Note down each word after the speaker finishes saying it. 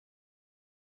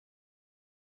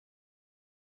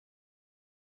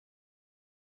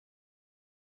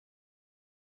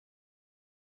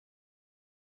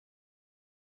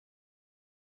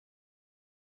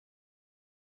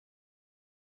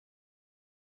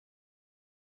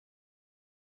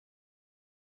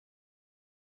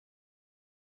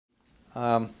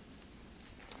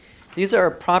These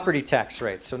are property tax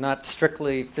rates, so not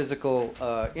strictly physical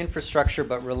infrastructure,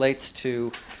 but relates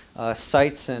to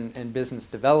sites and business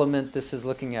development. This is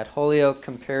looking at Holyoke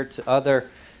compared to other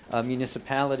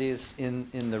municipalities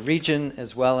in the region,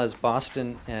 as well as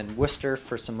Boston and Worcester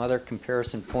for some other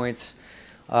comparison points.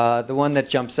 The one that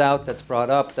jumps out, that's brought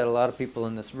up, that a lot of people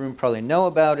in this room probably know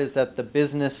about, is that the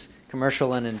business,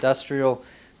 commercial, and industrial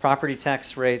property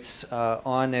tax rates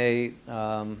on a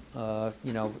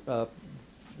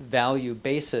value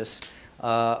basis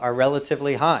are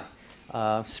relatively high.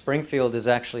 Springfield is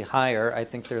actually higher. I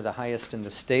think they're the highest in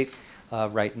the state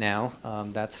right now.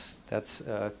 That's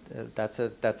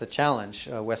a challenge.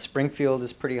 West Springfield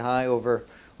is pretty high, over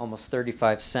almost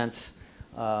 35 cents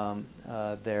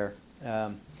there.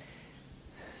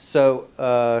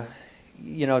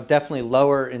 Definitely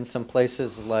lower in some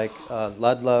places like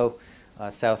Ludlow,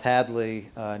 South Hadley,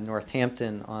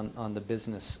 Northampton on the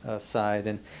business side.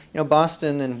 And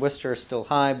Boston and Worcester are still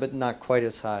high, but not quite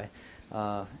as high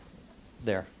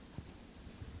there.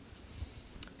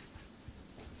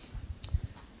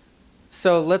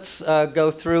 So let's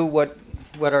go through what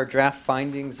our draft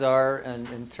findings are and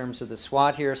in terms of the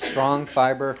SWOT here. Strong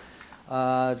fiber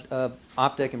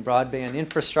optic and broadband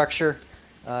infrastructure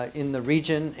in the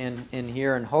region and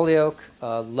here in Holyoke.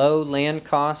 Low land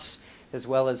costs as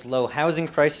well as low housing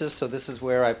prices. So this is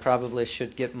where I probably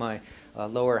should get my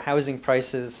lower housing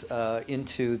prices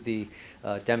into the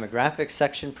demographic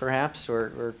section perhaps,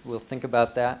 or we'll think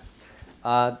about that.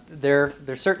 There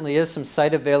certainly is some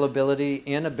site availability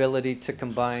and ability to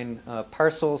combine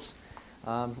parcels.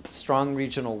 Strong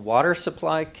regional water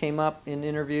supply came up in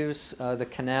interviews. The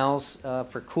canals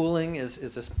for cooling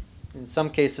is in some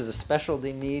cases a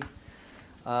specialty need.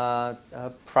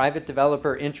 Private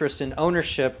developer interest in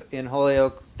ownership in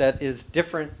Holyoke that is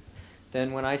different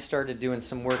than when I started doing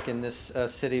some work in this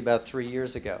city about 3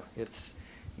 years ago. It's,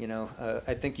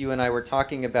 I think you and I were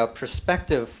talking about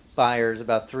prospective buyers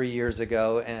about 3 years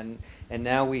ago, and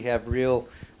now we have real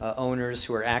owners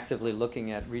who are actively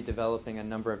looking at redeveloping a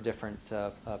number of different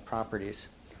properties.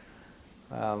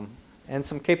 And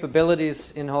some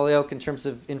capabilities in Holyoke in terms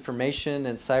of information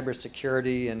and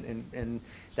cybersecurity, and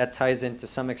that ties in to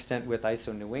some extent with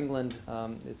ISO New England.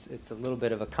 It's a little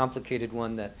bit of a complicated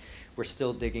one that we're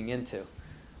still digging into.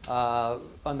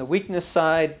 On the weakness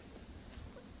side,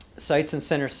 sites in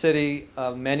Center City,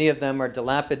 many of them are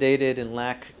dilapidated and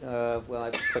lack, well,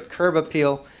 I put curb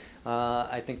appeal.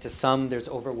 I think to some there's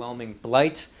overwhelming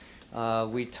blight.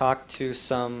 We talked to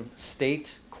some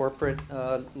state corporate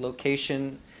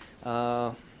location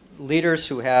leaders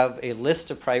who have a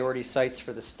list of priority sites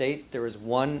for the state. There is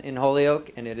one in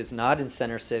Holyoke, and it is not in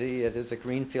Center City. It is a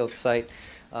greenfield site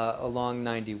along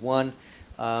 91.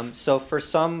 So for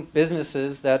some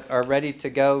businesses that are ready to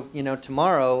go,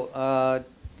 tomorrow,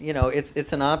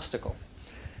 it's an obstacle.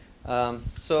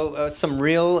 So some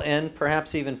real and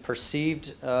perhaps even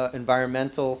perceived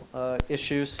environmental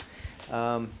issues.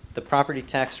 The property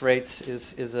tax rates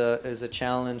is a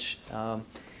challenge.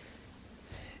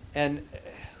 And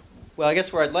well, I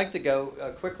guess where I'd like to go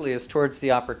quickly is towards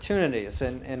the opportunities.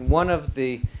 And one of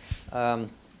the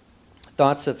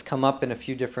thoughts that's come up in a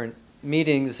few different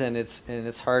meetings, and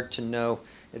it's hard to know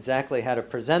exactly how to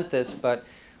present this, but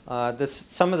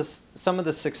some of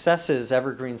the successes,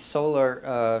 Evergreen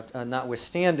Solar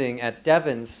notwithstanding, at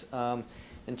Devon's,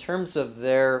 in terms of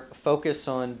their focus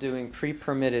on doing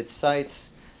pre-permitted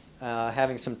sites,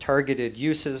 having some targeted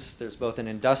uses. There's both an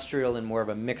industrial and more of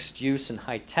a mixed use and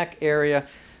high-tech area,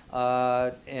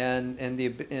 and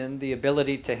the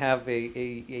ability to have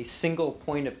a single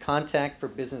point of contact for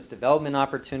business development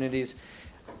opportunities.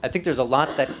 I think there's a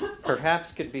lot that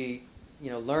perhaps could be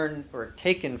learned or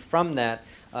taken from that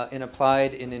and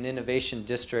applied in an innovation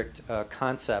district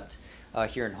concept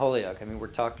here in Holyoke. I mean, we're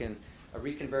talking a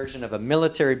reconversion of a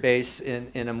military base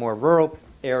in a more rural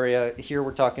area. Here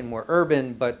we're talking more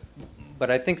urban, but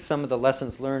I think some of the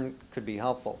lessons learned could be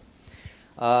helpful.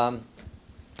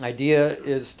 Idea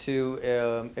is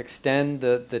to extend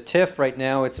the TIF. Right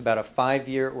now it's about a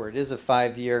 5-year, or it is a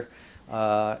 5-year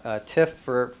TIF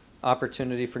for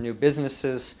opportunity for new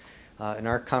businesses. In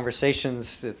our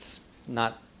conversations, it's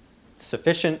not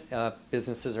sufficient.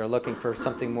 Businesses are looking for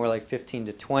something more like 15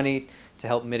 to 20 to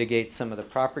help mitigate some of the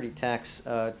property tax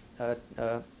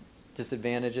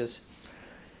disadvantages.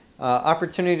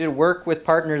 Opportunity to work with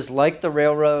partners like the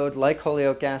railroad, like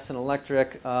Holyoke Gas and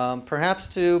Electric, perhaps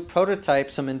to prototype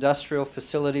some industrial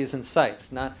facilities and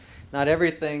sites. Not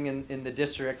everything in the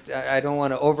district. I don't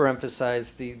want to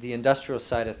overemphasize the industrial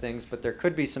side of things, but there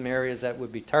could be some areas that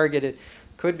would be targeted,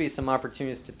 could be some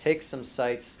opportunities to take some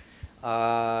sites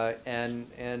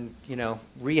and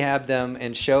rehab them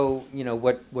and show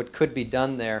what could be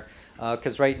done there.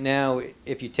 Because right now,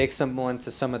 if you take someone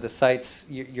to some of the sites,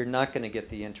 you're not going to get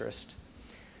the interest.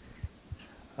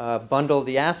 Bundle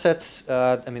the assets.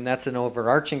 I mean, that's an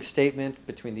overarching statement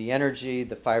between the energy,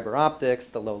 the fiber optics,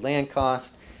 the low land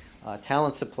cost,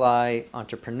 talent supply,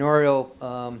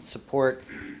 entrepreneurial support.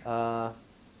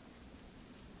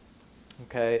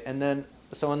 Okay, and then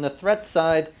so on the threat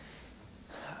side,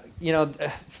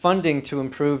 funding to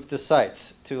improve the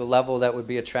sites to a level that would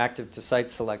be attractive to site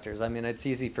selectors. I mean, it's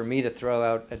easy for me to throw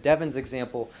out a Devens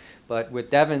example, but with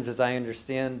Devens, as I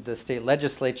understand, the state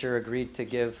legislature agreed to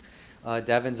give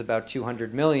Devens about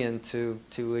 $200 million to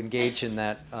engage in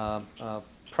that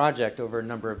project over a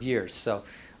number of years. So,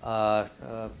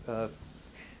 the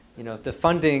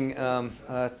funding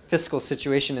fiscal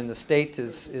situation in the state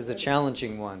is a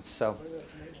challenging one. So,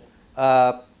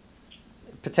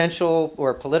 potential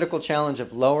or political challenge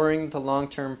of lowering the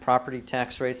long-term property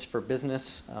tax rates for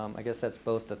business. I guess that's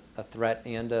both a threat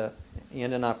and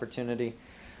an opportunity.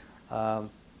 And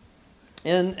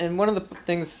one of the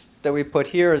things that we put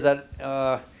here is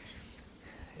that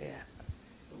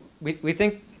we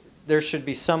think there should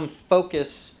be some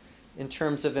focus in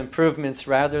terms of improvements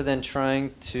rather than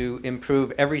trying to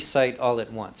improve every site all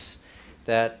at once.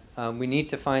 That we need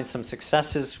to find some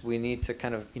successes, we need to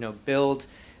kind of build,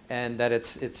 and that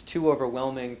it's too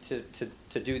overwhelming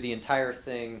to do the entire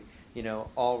thing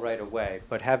all right away.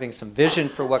 But having some vision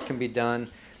for what can be done,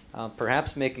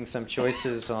 perhaps making some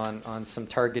choices on some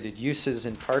targeted uses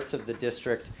in parts of the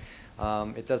district.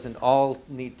 It doesn't all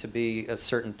need to be a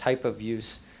certain type of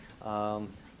use.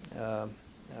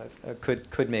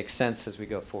 Could make sense as we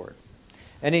go forward.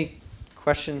 Any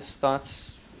questions,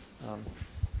 thoughts?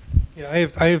 Yeah,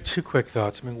 I have two quick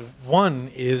thoughts. I mean,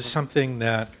 one is something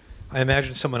that I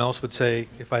imagine someone else would say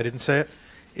if I didn't say it,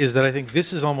 is that I think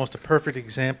this is almost a perfect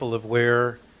example of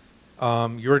where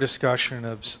your discussion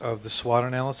of the SWOT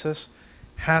analysis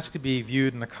has to be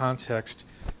viewed in the context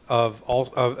of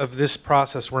this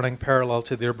process running parallel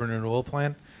to the urban renewal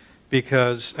plan.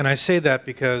 Because, and I say that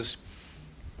because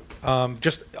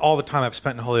just all the time I've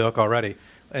spent in Holyoke already,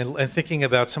 and thinking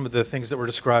about some of the things that were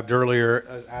described earlier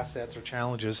as assets or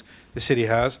challenges the city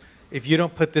has, if you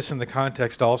don't put this in the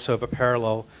context also of a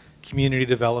parallel community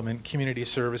development, community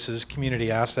services,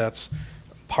 community assets,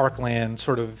 parkland,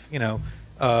 sort of,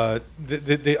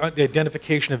 the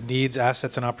identification of needs,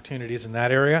 assets, and opportunities in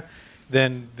that area,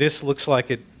 then this looks like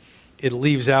it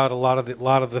leaves out a lot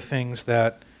of the things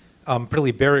that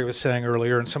particularly Barry was saying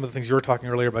earlier, and some of the things you were talking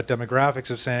earlier about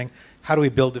demographics, of saying, how do we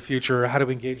build the future? How do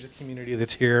we engage the community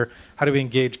that's here? How do we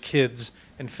engage kids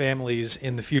and families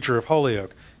in the future of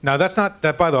Holyoke? Now, that's not,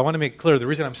 that, by the way, I want to make clear, the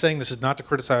reason I'm saying this is not to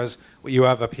criticize what you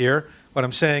have up here. What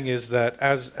I'm saying is that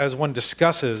as one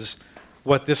discusses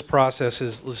what this process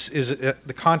is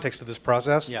the context of this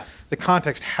process, yeah, the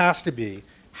context has to be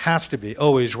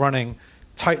always running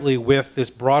tightly with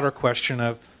this broader question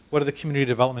of what are the community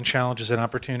development challenges and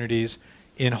opportunities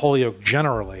in Holyoke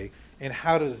generally, and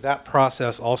how does that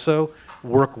process also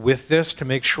work with this to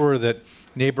make sure that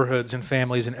neighborhoods and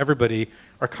families and everybody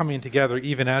are coming together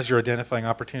even as you're identifying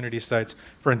opportunity sites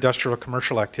for industrial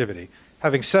commercial activity.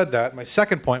 Having said that, my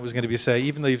second point was going to be say,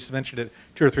 even though you've mentioned it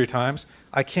 2 or 3 times,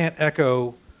 I can't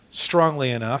echo strongly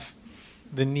enough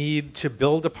the need to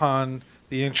build upon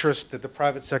the interest that the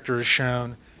private sector has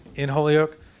shown in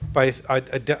Holyoke by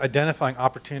identifying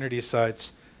opportunity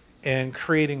sites and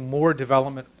creating more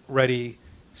development-ready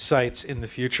sites in the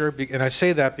future. And I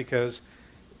say that because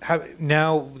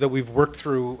now that we've worked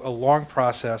through a long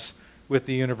process with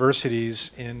the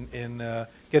universities in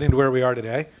getting to where we are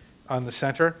today on the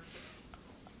center,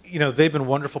 they've been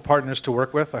wonderful partners to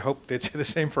work with. I hope they'd say the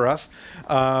same for us.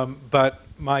 But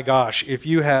my gosh, if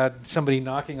you had somebody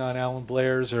knocking on Alan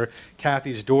Blair's or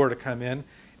Kathy's door to come in,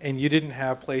 and you didn't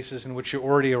have places in which you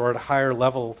already are at a higher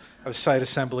level of site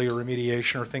assembly or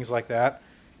remediation or things like that,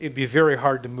 it'd be very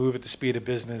hard to move at the speed of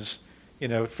business,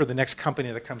 for the next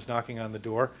company that comes knocking on the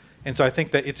door. And so I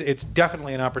think that it's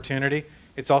definitely an opportunity.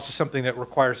 It's also something that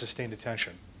requires sustained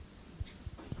attention.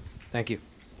 Thank you.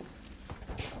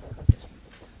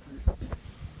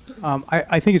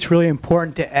 I think it's really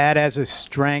important to add as a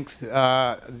strength,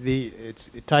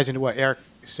 it ties into what Eric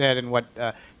said and what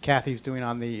Kathy's doing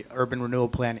on the urban renewal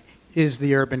plan, is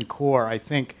the urban core. I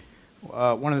think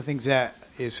one of the things that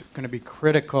is going to be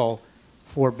critical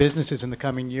for businesses in the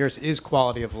coming years is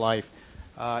quality of life,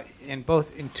 in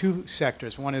 2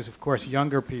 sectors. One is, of course,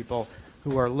 younger people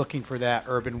who are looking for that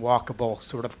urban walkable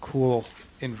sort of cool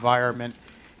environment,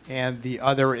 and the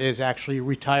other is actually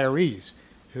retirees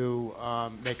who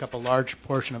make up a large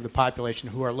portion of the population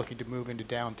who are looking to move into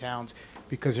downtowns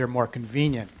because they're more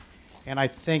convenient. And I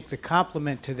think the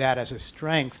complement to that as a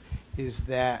strength is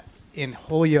that in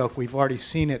Holyoke, we've already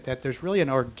seen it, that there's really an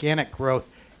organic growth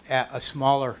at a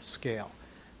smaller scale,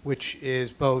 which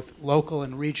is both local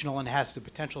and regional and has the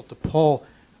potential to pull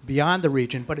beyond the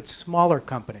region, but it's smaller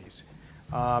companies.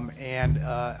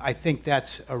 I think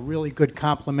that's a really good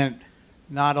complement,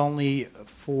 not only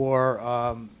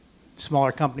for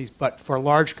smaller companies, but for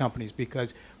large companies,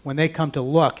 because when they come to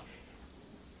look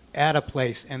at a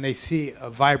place and they see a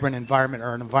vibrant environment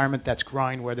or an environment that's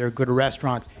growing where there are good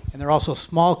restaurants and there are also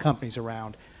small companies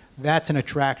around, that's an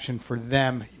attraction for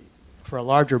them, for a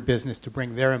larger business, to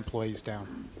bring their employees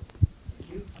down.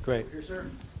 Thank you. Great. Here, sir.